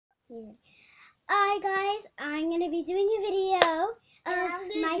Alright guys, I'm going to be doing a video of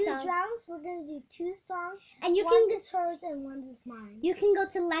my song. Drums. We're going to do 2 songs. And you one is hers and one is mine. You can go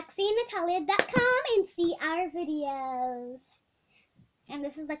to LexiandNatalia.com and see our videos. And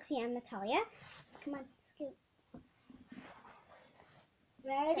this is Lexi and Natalia. So come on, scoot.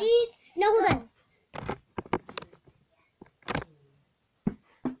 Ready? No, hold on.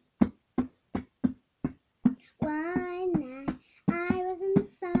 One night I was in the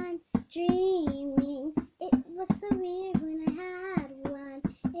sun dreaming. It was so weird when I had one.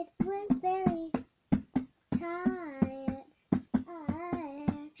 It was very tired.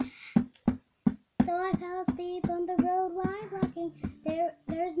 So I fell asleep on the road while walking.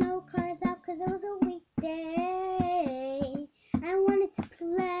 There's no cars out because it was a weekday. I wanted to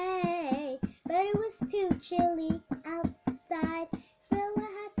play, but it was too chilly outside. So I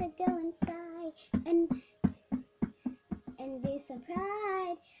had to go inside and do some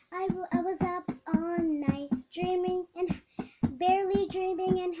pride. I was up all night dreaming and barely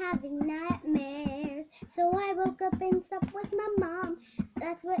dreaming and having nightmares. So I woke up and slept with my mom.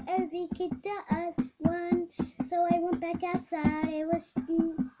 That's what every kid does. So I went back outside. It was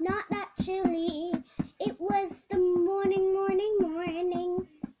not that chilly. It was the morning.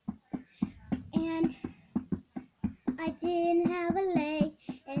 And I didn't have a leg.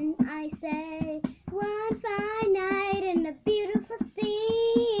 And I said, one fine night in a beautiful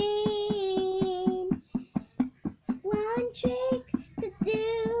scene. One trick to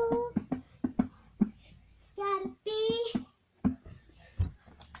do.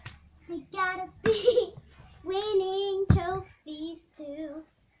 I gotta be winning trophies too.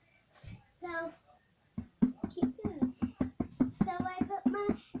 So keep doing.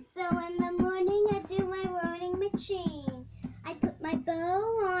 So in the morning I do my rowing machine. I put my bow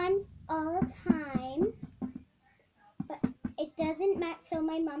on all the time, but it doesn't match, so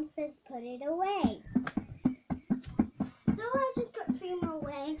my mom says put it away. So I just put film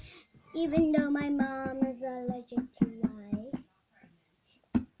away, even though my mom is allergic to light.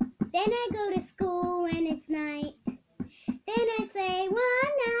 Then I go to school when it's night. Then I say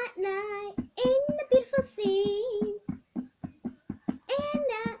one night in the beautiful scene. And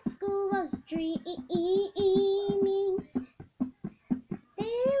that school was dreaming.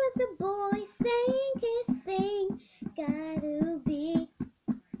 There was a boy saying his thing. Gotta be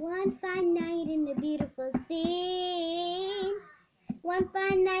one fine night in the beautiful scene. One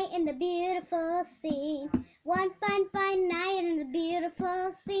fine night in the beautiful scene. One fine night in the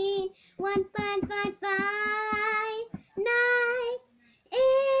beautiful scene. One fine night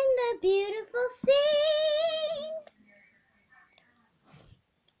in the beautiful scene.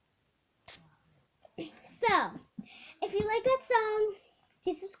 So, if you like that song,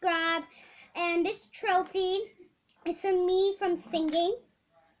 please subscribe. And this trophy is from me from singing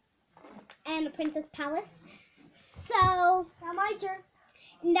and the Princess Palace. So, Now my turn.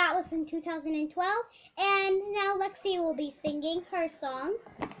 And that was in 2012. And now Lexi will be singing her song.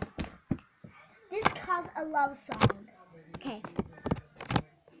 This is called a love song. Okay.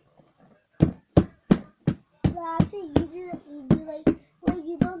 Well, actually, you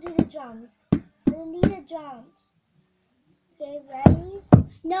don't do the drums. You need the drums. Okay, ready?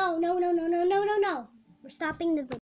 No. We're stopping the video.